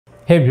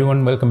Hey everyone,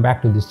 welcome back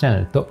to this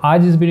channel. तो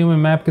आज इस वीडियो में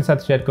मैं आपके साथ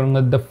शेयर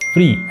करूंगा द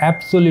फ्री,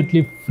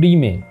 एब्सोल्युटली फ्री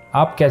में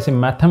आप कैसे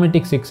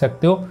मैथमेटिक्स सीख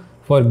सकते हो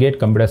for gate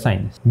computer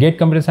science. Gate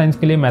computer science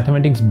के लिए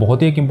मैथमेटिक्स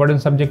बहुत ही एक इंपॉर्टेंट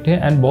सब्जेक्ट है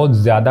एंड बहुत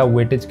ज़्यादा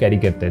वेटेज कैरी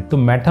करते हैं। तो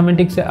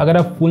मैथमेटिक्स से अगर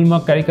आप फुल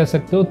मार्क कैरी कर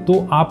सकते हो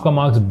तो आपका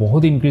मार्क्स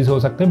बहुत इंक्रीज हो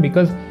सकते हैं,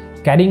 because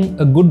carrying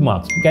a good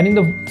marks, carrying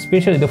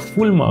especially the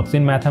full marks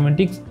in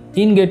mathematics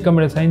in GATE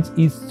Computer Science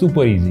is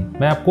super easy।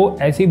 मैं आपको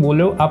ऐसे ही बोल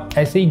रहा हूँ, आप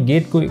ऐसे ही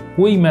गेट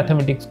कोई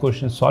मैथमेटिक्स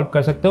क्वेश्चन सॉल्व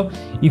कर सकते हो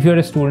if you R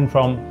a student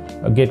from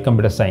gate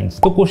computer science.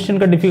 तो क्वेश्चन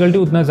का डिफिकल्टी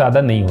उतना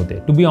ज़्यादा नहीं होते,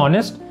 to be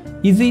honest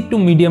easy to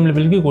medium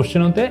level के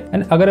क्वेश्चन होते हैं।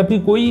 एंड अगर आपकी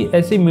कोई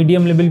ऐसे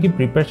मीडियम लेवल की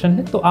प्रिपरेशन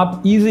है तो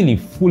आप इजीली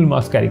फुल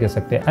मार्क्स कैरी कर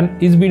सकते हैं।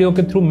 एंड इस वीडियो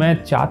के थ्रू मैं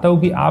चाहता हूँ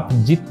कि आप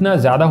जितना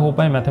ज़्यादा हो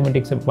पाए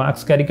मैथमेटिक्स से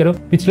मार्क्स कैरी करो।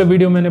 पिछले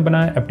वीडियो मैंने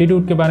बनाया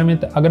एप्टीट्यूड के बारे में,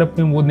 तो अगर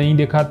आपने वो नहीं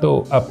देखा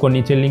तो आपको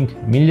नीचे लिंक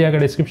मिल जाएगा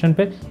डिस्क्रिप्शन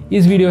पे।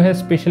 इस वीडियो है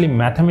स्पेशली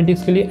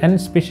मैथमेटिक्स के लिए and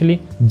specially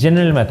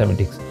general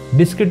mathematics.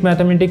 Discrete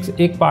mathematics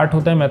एक पार्ट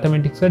होता है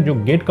मैथमेटिक्स का जो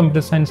गेट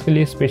कंप्यूटर साइंस के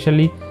लिए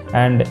स्पेशली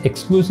एंड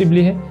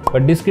एक्सक्लूसिवली है,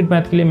 बट डिस्क्रीट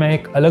मैथ के लिए मैं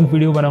एक अलग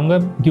वीडियो बनाऊंगा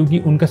क्योंकि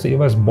उनका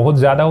सिलेबस बहुत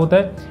ज़्यादा होता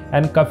है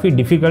एंड काफ़ी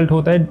डिफिकल्ट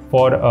होता है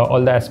फॉर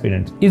ऑल द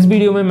एस्पिरेंट्स। इस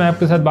वीडियो में मैं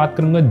आपके साथ बात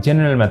करूंगा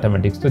जनरल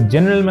मैथमेटिक्स। तो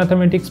जनरल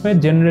मैथमेटिक्स में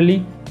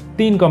जनरली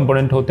 3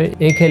 कंपोनेंट होते हैं,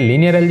 एक है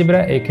लीनियर अलजेब्रा,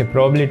 एक है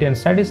प्रोबेबिलिटी एंड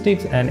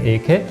स्टैटिस्टिक्स एंड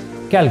एक है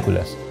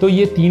कैलकुलस। तो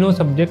ये तीनों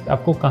सब्जेक्ट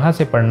आपको कहाँ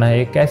से पढ़ना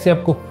है, कैसे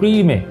आपको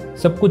फ्री में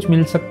सब कुछ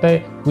मिल सकता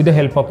है with the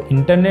help of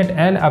internet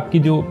and आपकी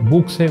जो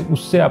बुक्स है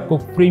उससे आपको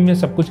फ्री में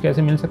सब कुछ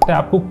कैसे मिल सकता है।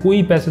 आपको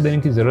कोई पैसे देने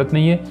की ज़रूरत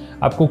नहीं है,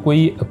 आपको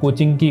कोई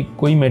कोचिंग की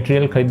कोई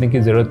मटेरियल खरीदने की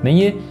ज़रूरत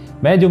नहीं है।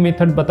 मैं जो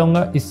मेथड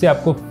बताऊंगा इससे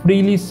आपको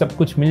फ्रीली सब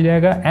कुछ मिल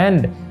जाएगा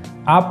एंड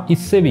आप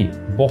इससे भी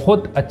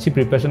बहुत अच्छी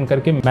प्रिपरेशन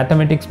करके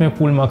मैथमेटिक्स में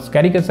फुल मार्क्स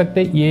कैरी कर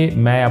सकते हैं, ये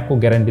मैं आपको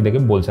गारंटी देके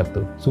बोल सकता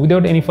हूँ। So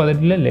without any further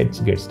delay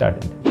let's get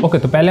started. Okay,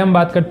 तो पहले हम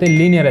बात करते हैं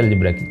लीनियर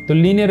अलजेब्रा की। तो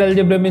लीनियर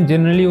अलजेब्रा में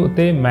जनरली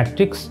होते हैं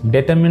matrix,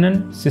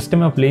 determinant,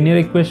 system of linear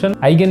equation,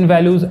 eigen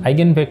values,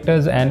 eigen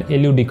vectors and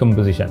LU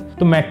decomposition.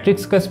 तो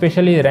मैट्रिक्स का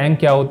स्पेशली रैंक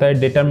क्या होता है,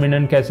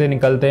 डिटरमिनेंट कैसे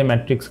निकलते हैं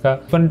मैट्रिक्स का,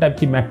 डिफरेंट टाइप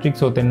की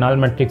मैट्रिक्स होते हैं, नल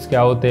मैट्रिक्स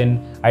क्या होते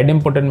हैं,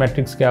 आइडेम्पोटेंट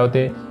मैट्रिक्स क्या होते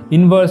हैं,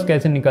 इनवर्स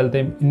कैसे निकलते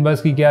हैं,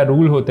 इनवर्स की क्या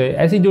रूल होते हैं।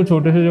 ऐसी जो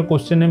छोटे से जो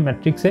क्वेश्चन है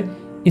मैट्रिक्स से,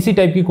 इसी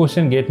टाइप की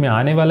क्वेश्चन गेट में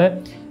आने वाला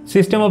है।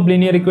 सिस्टम ऑफ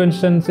लीनियर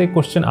इक्वेशन से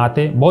क्वेश्चन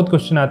आते हैं, बहुत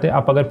क्वेश्चन आते हैं।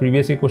 आप अगर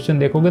प्रीवियस के क्वेश्चन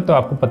देखोगे तो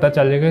आपको पता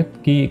चल जाएगा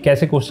कि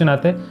कैसे क्वेश्चन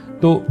आते हैं।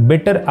 तो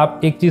बेटर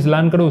आप एक चीज़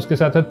लर्न करो, उसके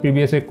साथ साथ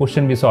प्रीवियस के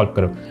क्वेश्चन भी सॉल्व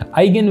करो।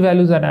 Eigen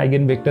values and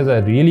eigen vectors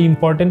are really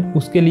important,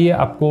 उसके लिए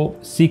आपको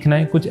सीखना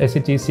है, कुछ ऐसी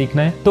चीज़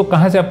सीखना है। तो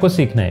कहाँ से आपको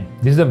सीखना है,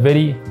 this is a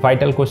very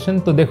vital question.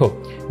 तो देखो,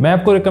 मैं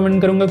आपको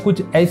रिकमेंड करूंगा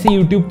कुछ ऐसे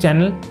यूट्यूब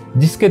चैनल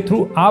जिसके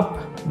थ्रू आप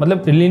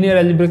मतलब लीनियर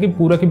अलजेब्रा की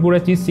पूरा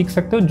चीज़ सीख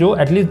सकते हो, जो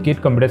एटलीस्ट गेट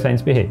कंप्यूटर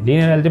साइंस पे है।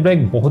 लीनियर अलजेब्रा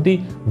एक बहुत ही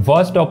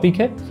वास्ट टॉपिक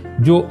है,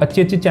 जो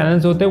अच्छे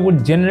चैनल्स होते हैं वो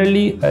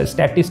जनरली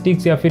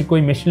स्टैटिस्टिक्स या फिर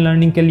कोई मशीन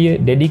लर्निंग के लिए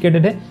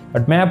डेडिकेटेड है,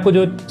 बट मैं आपको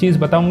जो चीज़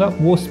बताऊंगा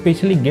वो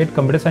स्पेशली गेट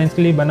कंप्यूटर साइंस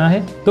के लिए बना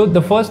है। तो द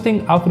फर्स्ट थिंग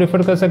आप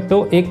रेफर कर सकते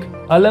हो एक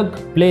अलग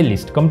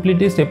playlist,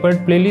 completely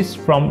separate playlist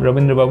from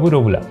Ravindra बाबू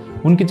रोहुला।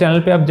 उनके चैनल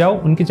पे आप जाओ,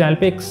 उनके चैनल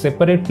पे एक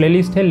सेपरेट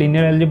प्लेलिस्ट है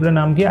लीनियर अलजेब्रा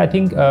नाम की। आई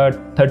थिंक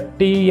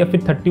 30 या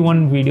फिर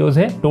 31 वीडियोस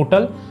है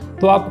टोटल,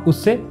 तो आप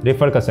उससे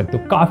रेफर कर सकते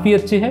हो। काफ़ी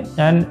अच्छे हैं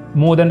एंड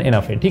मोर देन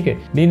इनफ है, ठीक है।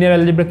 लीनियर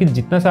अलजेब्रा की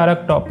जितना सारा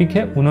टॉपिक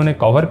है उन्होंने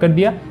कवर कर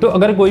दिया। तो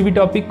अगर कोई भी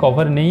टॉपिक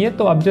कवर नहीं है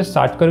तो आप जस्ट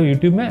सर्च करो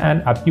यूट्यूब में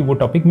एंड आपकी वो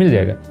टॉपिक मिल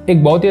जाएगा।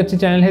 एक बहुत ही अच्छी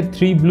चैनल है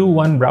 3 Blue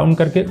 1 Brown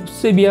करके,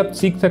 उससे भी आप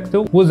सीख सकते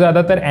हो। वो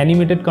ज़्यादातर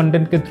एनिमेटेड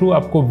कंटेंट के थ्रू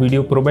आपको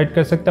वीडियो प्रोवाइड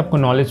कर सकते हैं, आपको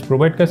नॉलेज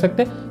प्रोवाइड कर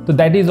सकते हैं, तो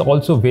that is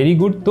also very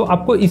good. तो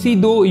आपको इसी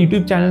 2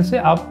 यूट्यूब चैनल से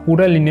आप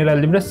पूरा लीनियर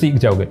अलजेब्रा सीख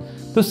जाओगे।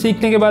 तो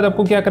सीखने के बाद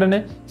आपको क्या करना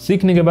है,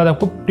 सीखने के बाद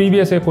आपको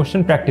प्रीवियस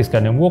क्वेश्चन प्रैक्टिस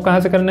करने हैं। वो कहाँ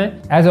से करना है,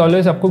 एज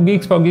ऑलवेज आपको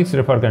गीक्स फॉर गीक्स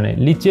रेफर करना है।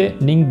 नीचे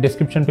लिंक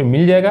डिस्क्रिप्शन पे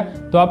मिल जाएगा,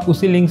 तो आप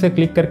उसी लिंक से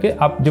क्लिक करके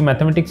आप जो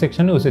मैथमेटिक्स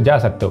सेक्शन है उसे जा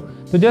सकते हो।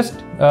 तो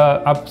जस्ट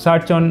आप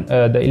search on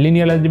the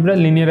linear algebra.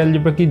 Linear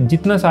algebra की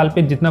जितना साल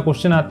पे जितना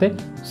क्वेश्चन आते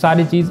हैं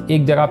सारी चीज़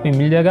एक जगह पे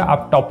मिल जाएगा।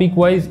 आप topic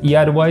wise,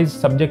 year wise,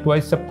 subject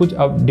wise सब कुछ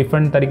आप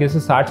डिफरेंट तरीके से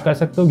सर्च कर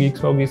सकते हो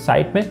गीक्स फॉर गीक्स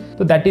साइट में।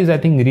 तो that is I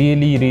think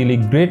really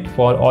great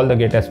for all the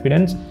gate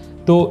aspirants.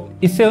 तो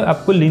इससे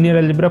आपको लीनियर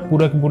अलजेब्रा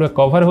पूरा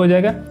कवर हो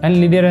जाएगा एंड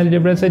लीनियर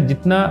अलजेब्रा से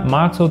जितना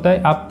मार्क्स होता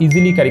है आप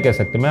इजीली कैरी कर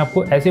सकते हो। मैं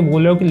आपको ऐसे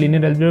बोल रहा हूँ कि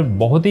लीनियर अलजेब्रा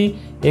बहुत ही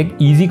एक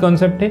इजी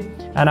कॉन्सेप्ट है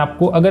एंड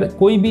आपको अगर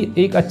कोई भी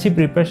एक अच्छी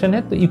प्रिपरेशन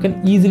है तो you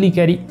can easily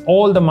carry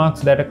all the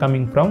marks that are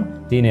coming from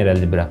linear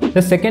algebra.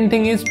 The second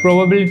thing is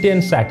probability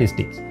and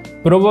statistics.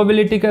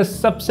 Probability का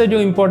सबसे जो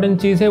इंपॉर्टेंट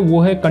चीज़ है वो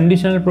है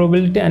conditional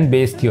probability and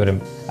Bayes theorem.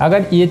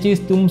 अगर ये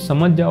चीज़ तुम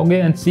समझ जाओगे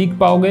एंड सीख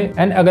पाओगे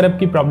एंड अगर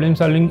आपकी प्रॉब्लम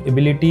सॉल्विंग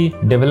एबिलिटी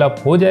डेवलप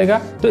हो जाएगा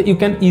तो you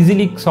can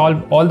easily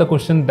solve all the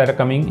question that are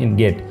coming in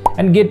gate.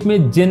 And gate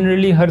में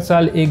जनरली हर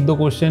साल 1-2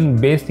 question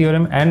Bayes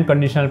theorem and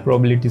conditional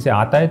probability से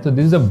आता है। तो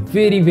this is a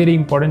very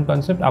important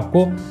concept.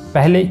 आपको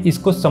पहले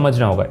इसको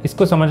समझना होगा,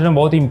 इसको समझना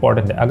बहुत ही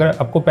इंपॉर्टेंट है। अगर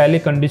आपको पहले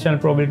कंडीशनल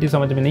प्रोबेबिलिटी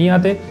समझ में नहीं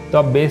आते तो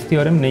आप बेस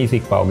थ्योरम नहीं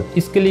सीख पाओगे।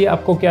 इसके लिए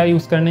आपको क्या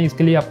यूज़ करना है,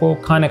 इसके लिए आपको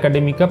खान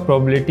एकेडमी का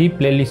प्रोबेबिलिटी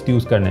प्लेलिस्ट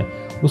यूज़ करना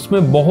है।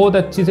 उसमें बहुत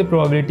अच्छी से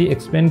प्रोबेबिलिटी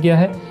एक्सप्लेन किया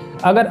है।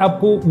 अगर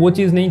आपको वो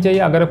चीज़ नहीं चाहिए,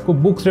 अगर आपको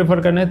बुक्स रेफर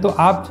करना है तो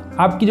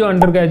आपकी जो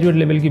अंडर ग्रेजुएट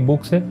लेवल की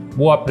बुक्स है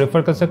वो आप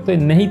रेफर कर सकते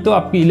हो, नहीं तो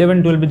आपकी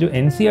 11-12 में जो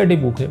NCERT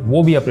बुक है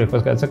वो भी आप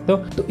रेफर कर सकते हो।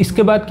 तो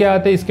इसके बाद क्या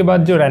आता है, इसके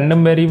बाद जो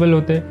रैंडम वेरिएबल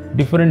होते हैं,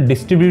 डिफरेंट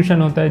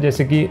डिस्ट्रीब्यूशन होता है,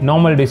 जैसे कि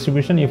नॉर्मल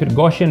डिस्ट्रीब्यूशन या फिर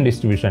गॉसियन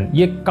डिस्ट्रीब्यूशन,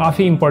 ये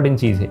काफ़ी इंपॉर्टेंट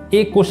चीज़ है।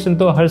 एक क्वेश्चन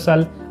तो हर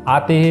साल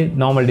आते हैं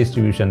नॉर्मल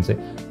डिस्ट्रीब्यूशन से,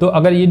 तो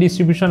अगर ये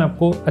डिस्ट्रीब्यूशन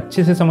आपको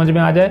अच्छे से समझ में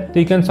आ जाए तो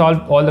you can solve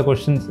all the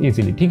questions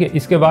easily, ठीक है।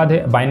 इसके बाद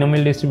है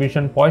बाइनोमियल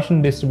डिस्ट्रीब्यूशन,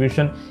 पॉइसन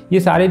डिस्ट्रीब्यूशन, ये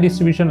सारे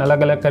डिस्ट्रीब्यूशन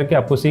अलग अलग करके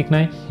आपको सीखना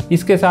है।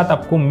 इसके साथ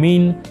आपको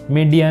मीन,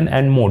 मीडियन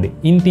एंड मोड,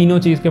 इन तीनों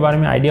चीज़ के बारे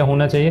में आइडिया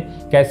होना चाहिए,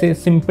 कैसे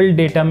सिंपल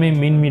डेटा में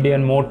मीन,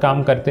 मीडियन, मोड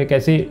काम करते हैं,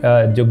 कैसे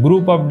जो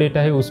ग्रुप ऑफ डेटा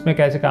है उसमें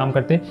कैसे काम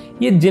करते हैं,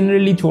 ये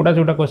जनरली छोटा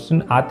छोटा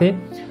क्वेश्चन आते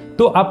हैं।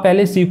 तो आप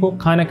पहले सीखो,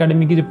 खान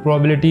अकेडमी की जो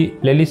प्रोबेबिलिटी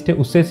प्लेलिस्ट है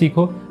उससे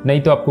सीखो,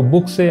 नहीं तो आपको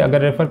बुक से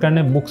अगर रेफर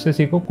करना है बुक से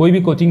सीखो। कोई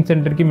भी कोचिंग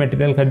सेंटर की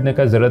मटेरियल खरीदने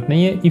का जरूरत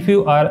नहीं है if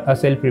you are a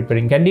self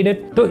preparing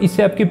candidate. तो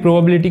इससे आपकी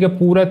प्रोबेबिलिटी का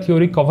पूरा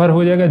थ्योरी कवर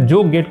हो जाएगा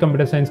जो गेट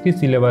कंप्यूटर साइंस की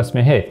सिलेबस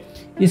में है।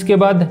 इसके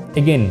बाद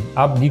अगेन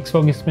आप गिक्स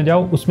फॉर गिक्स में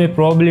जाओ, उसमें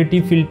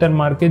प्रोबेबिलिटी फिल्टर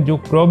मार के जो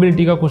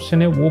प्रोबेबिलिटी का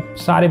क्वेश्चन है वो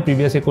सारे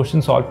प्रीवियस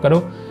क्वेश्चन सॉल्व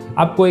करो।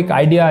 आपको एक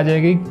आइडिया आ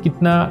जाएगी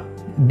कितना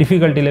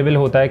डिफिकल्टी लेवल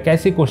होता है,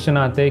 कैसे क्वेश्चन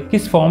आते हैं,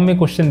 किस फॉर्म में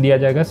क्वेश्चन दिया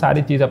जाएगा,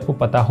 सारी चीज़ आपको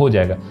पता हो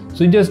जाएगा।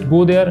 So just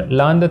go there,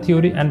 learn the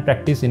theory and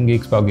practice in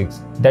geeks for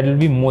geeks, that will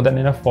be more than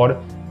enough for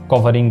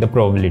covering the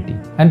probability.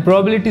 And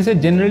probability से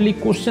जनरली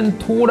क्वेश्चन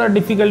थोड़ा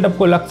डिफिकल्ट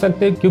आपको लग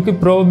सकते हैं, क्योंकि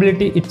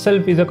probability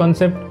itself is a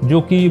concept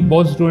जो कि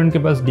बहुत स्टूडेंट के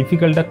पास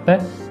डिफिकल्ट लगता है,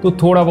 तो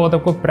थोड़ा बहुत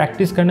आपको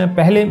प्रैक्टिस करना है।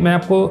 पहले मैं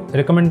आपको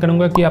रिकमेंड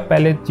करूंगा कि आप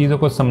पहले चीज़ों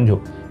को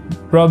समझो।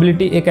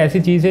 प्रोबेबिलिटी एक ऐसी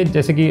चीज़ है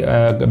जैसे कि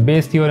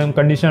बेस थ्योरम,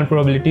 कंडीशनल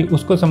प्रोबेबिलिटी,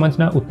 उसको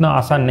समझना उतना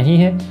आसान नहीं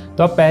है,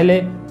 तो आप पहले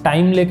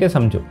टाइम लेके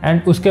समझो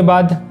एंड उसके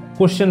बाद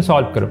क्वेश्चन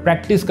सॉल्व करो,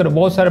 प्रैक्टिस करो,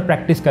 बहुत सारा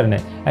प्रैक्टिस करना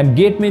है। एंड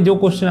गेट में जो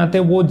क्वेश्चन आते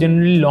हैं वो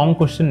जनरली लॉन्ग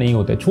क्वेश्चन नहीं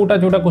होते, छोटा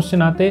छोटा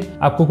क्वेश्चन आते हैं,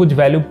 आपको कुछ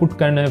वैल्यू पुट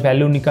करना है,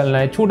 वैल्यू निकालना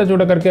है, छोटा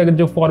छोटा करके अगर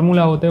जो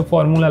फॉर्मूला होते हैं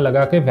फॉर्मूला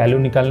लगा के वैल्यू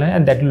निकालना है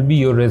and that will be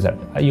your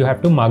result, you have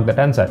to mark that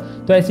answer.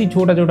 तो ऐसे ही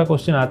छोटा छोटा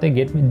क्वेश्चन आते हैं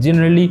गेट में,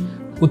 जनरली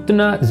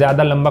उतना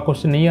ज़्यादा लंबा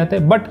क्वेश्चन नहीं आते,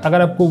 बट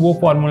अगर आपको वो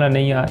फॉर्मूला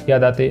नहीं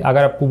याद आते,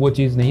 अगर आपको वो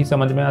चीज़ नहीं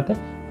समझ में आते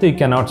तो you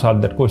can not solve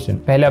that question.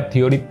 पहले आप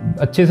थ्योरी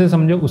अच्छे से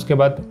समझो, उसके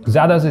बाद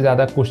ज़्यादा से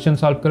ज़्यादा क्वेश्चन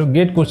सॉल्व करो।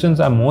 Gate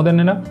questions are more than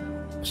enough,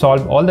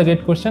 solve all the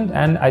gate questions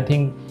and I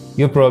think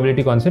your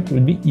probability concept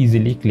will be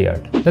easily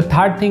cleared. The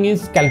third thing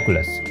is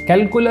calculus.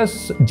 Calculus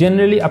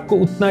generally आपको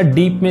उतना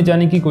डीप में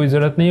जाने की कोई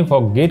ज़रूरत नहीं है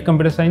for gate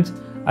computer science।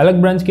 अलग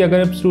ब्रांच के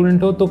अगर आप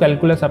स्टूडेंट हो तो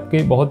कैलकुलस आपके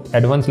बहुत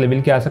एडवांस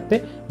लेवल के आ सकते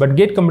हैं, बट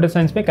गेट कंप्यूटर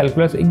साइंस में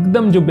कैलकुलस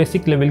एकदम जो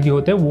बेसिक लेवल की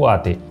होते हैं वो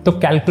आते हैं। तो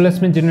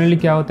कैलकुलस में जनरली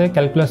क्या होता है,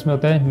 कैलकुलस में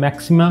होता है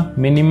maxima,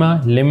 minima,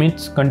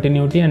 limits,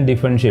 continuity and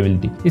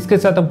differentiability. इसके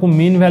साथ आपको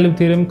मीन वैल्यू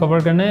थ्योरम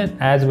कवर करना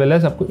है एज वेल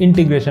एज आपको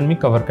इंटीग्रेशन भी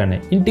कवर करना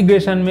है।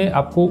 इंटीग्रेशन में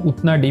आपको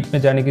उतना डीप में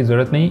जाने की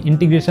जरूरत नहीं,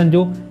 इंटीग्रेशन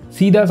जो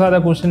सीधा साधा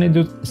क्वेश्चन है,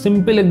 जो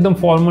सिंपल एकदम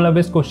फॉर्मूला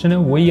बेस्ड क्वेश्चन है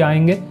वही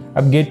आएंगे।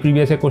 अब गेट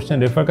प्रीवियस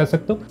क्वेश्चन रेफर कर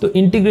सकते हो। तो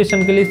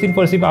इंटीग्रेशन के लिए सिर्फ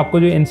और सिर्फ आपको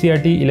जो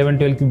NCERT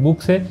 11-12 की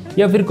बुक्स है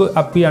या फिर कोई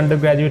आपकी अंडर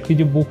ग्रेजुएट की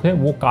जो बुक है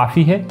वो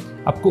काफ़ी है,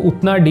 आपको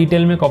उतना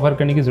डिटेल में कवर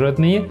करने की जरूरत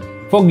नहीं है।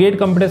 फॉर गेट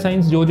कंप्यूटर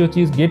साइंस जो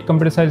चीज़ गेट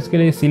कंप्यूटर साइंस के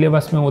लिए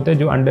सिलेबस में होता है,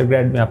 जो अंडर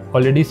ग्रेड में आप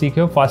ऑलरेडी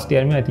सीखे हो फर्स्ट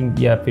ईयर में आई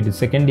थिंक या फिर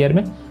सेकेंड ईयर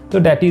में, तो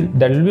that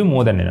will be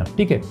more than enough,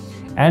 ठीक है।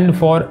 And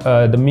for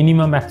the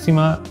minima,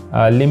 maxima,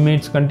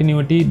 limits,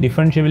 continuity,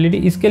 differentiability,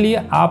 इसके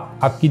लिए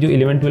आपकी जो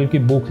 11-12 की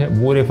बुक है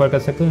वो रेफर कर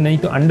सकते हो, नहीं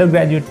तो अंडर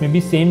ग्रेजुएट में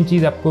भी सेम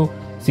चीज़ आपको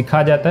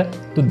सिखा जाता है,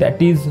 तो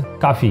दैट इज़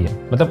काफ़ी है,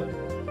 मतलब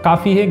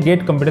काफ़ी है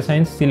गेट कंप्यूटर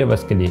साइंस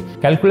सिलेबस के लिए।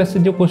 कैलकुलस से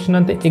जो क्वेश्चन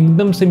आते हैं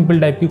एकदम सिंपल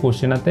टाइप के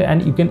क्वेश्चन आते हैं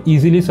and you can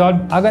easily solve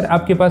अगर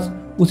आपके पास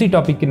उसी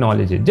टॉपिक की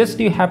नॉलेज है।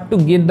 Just you have to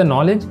get the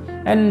knowledge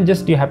and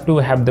just you have to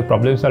have the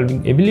problem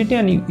solving ability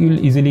and you will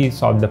easily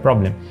solve the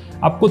problem.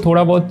 आपको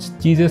थोड़ा बहुत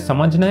चीज़ें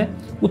समझना है,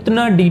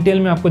 उतना डिटेल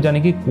में आपको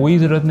जाने की कोई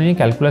ज़रूरत नहीं है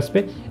कैलकुलस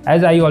पे।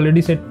 As I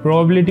already said,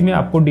 probability में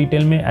आपको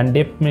डिटेल में एंड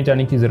डेप्थ में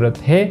जाने की ज़रूरत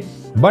है,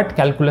 बट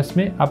कैलकुलस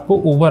में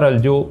आपको ओवरऑल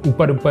जो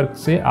ऊपर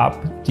से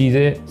आप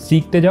चीज़ें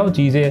सीखते जाओ,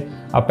 चीज़ें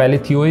आप पहले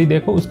थ्योरी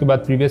देखो, उसके बाद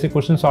प्रीवियस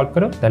क्वेश्चन सॉल्व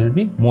करो, that will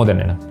be more than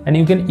enough and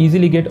you can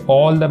easily get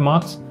all the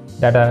marks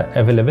that are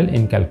available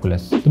in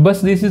calculus. तो बस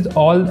this is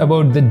all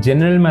about the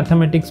general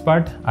mathematics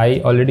part I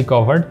already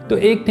covered. तो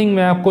एक thing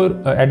मैं आपको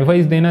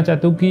advice देना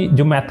चाहता हूँ कि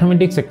जो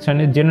मैथमेटिक्स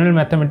सेक्शन है, जनरल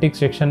मैथमेटिक्स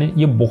सेक्शन है,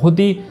 ये बहुत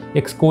ही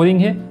एक्सकोरिंग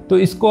है, तो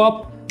इसको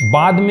आप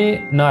बाद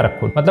में ना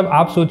रखो। मतलब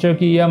आप सोचो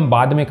कि ये हम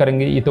बाद में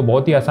करेंगे, ये तो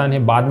बहुत ही आसान है,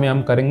 बाद में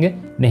हम करेंगे,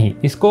 नहीं,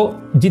 इसको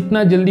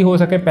जितना जल्दी हो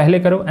सके पहले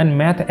करो। एंड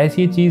मैथ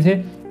ऐसी चीज़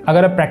है,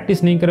 अगर आप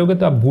प्रैक्टिस नहीं करोगे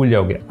तो आप भूल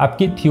जाओगे।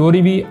 आपकी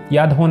थ्योरी भी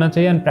याद होना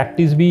चाहिए एंड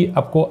प्रैक्टिस भी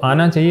आपको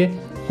आना चाहिए।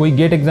 कोई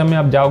गेट एग्जाम में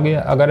आप जाओगे,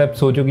 अगर आप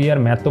सोचोगे यार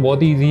मैथ तो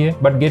बहुत ही ईजी है,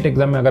 बट गेट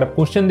एग्जाम में अगर आप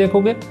क्वेश्चन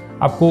देखोगे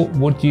आपको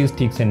वो चीज़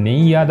ठीक से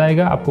नहीं याद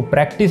आएगा। आपको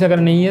प्रैक्टिस अगर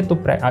नहीं है तो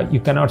you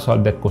can not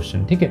solve that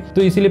question, ठीक है।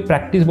 तो इसीलिए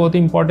प्रैक्टिस बहुत ही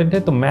इंपॉर्टेंट है।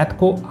 तो मैथ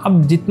को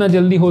अब जितना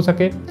जल्दी हो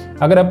सके,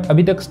 अगर आप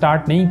अभी तक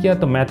स्टार्ट नहीं किया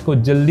तो मैथ को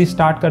जल्दी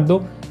स्टार्ट कर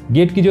दो।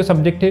 गेट की जो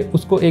सब्जेक्ट है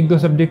उसको 1-2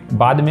 सब्जेक्ट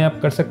बाद में आप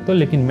कर सकते हो,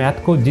 लेकिन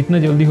मैथ को जितना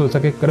जल्दी हो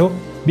सके करो,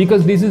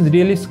 because this is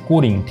really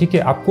scoring, ठीक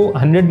है। आपको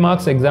 100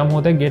 मार्क्स एग्जाम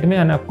होता है गेट में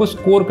एंड आपको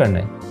स्कोर करना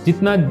है।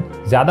 जितना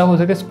ज़्यादा हो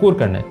सके स्कोर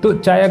करना है। तो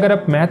चाहे अगर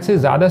आप मैथ से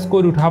ज़्यादा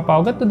स्कोर उठा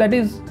पाओगे तो दैट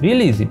इज़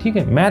रियली ईजी, ठीक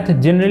है। मैथ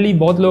जनरली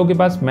बहुत लोगों के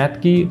पास मैथ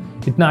की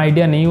इतना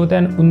आइडिया नहीं होता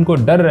है, उनको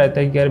डर रहता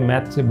है कि यार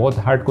मैथ से बहुत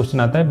हार्ड क्वेश्चन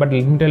आता है। But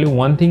let me tell you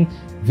one thing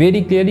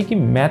very clearly कि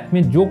मैथ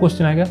में जो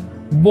क्वेश्चन आएगा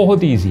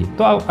बहुत ईजी है।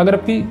 तो अगर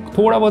आपकी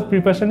थोड़ा बहुत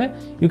प्रिपरेशन है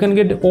you can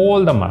get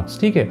all the marks,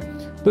 ठीक है।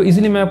 तो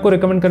इसलिए मैं आपको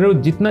रिकमेंड कर रहा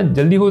हूँ जितना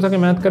जल्दी हो सके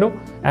मैथ करो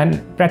एंड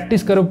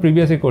प्रैक्टिस करो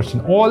previous year question,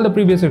 all the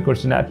previous year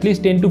question,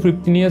 at least 10 to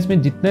 15 years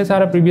में जितने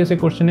सारा प्रीवियस ईयर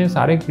क्वेश्चन है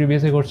सारे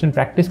प्रीवियस ईयर क्वेश्चन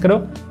प्रैक्टिस करो।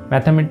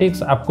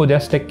 मैथमेटिक्स आपको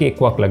जस्ट एक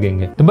केक वॉक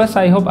लगेंगे। तो बस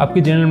आई होप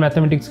आपकी जनरल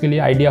मैथमेटिक्स के लिए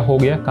आइडिया हो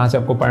गया कहाँ से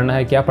आपको पढ़ना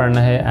है, क्या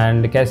पढ़ना है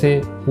एंड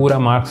कैसे पूरा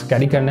मार्क्स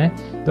कैरी करना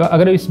है। तो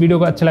अगर इस वीडियो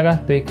को अच्छा लगा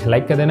तो एक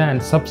लाइक कर देना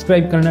एंड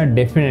सब्सक्राइब करना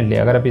डेफिनेटली,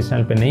 अगर आप इस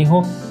चैनल पे नहीं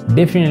हो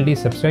डेफिनेटली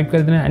सब्सक्राइब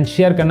कर देना एंड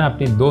शेयर करना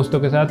अपने दोस्तों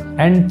के साथ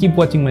and keep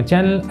watching my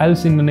channel. I will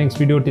see you in the next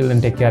video, till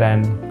then take care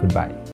and good bye.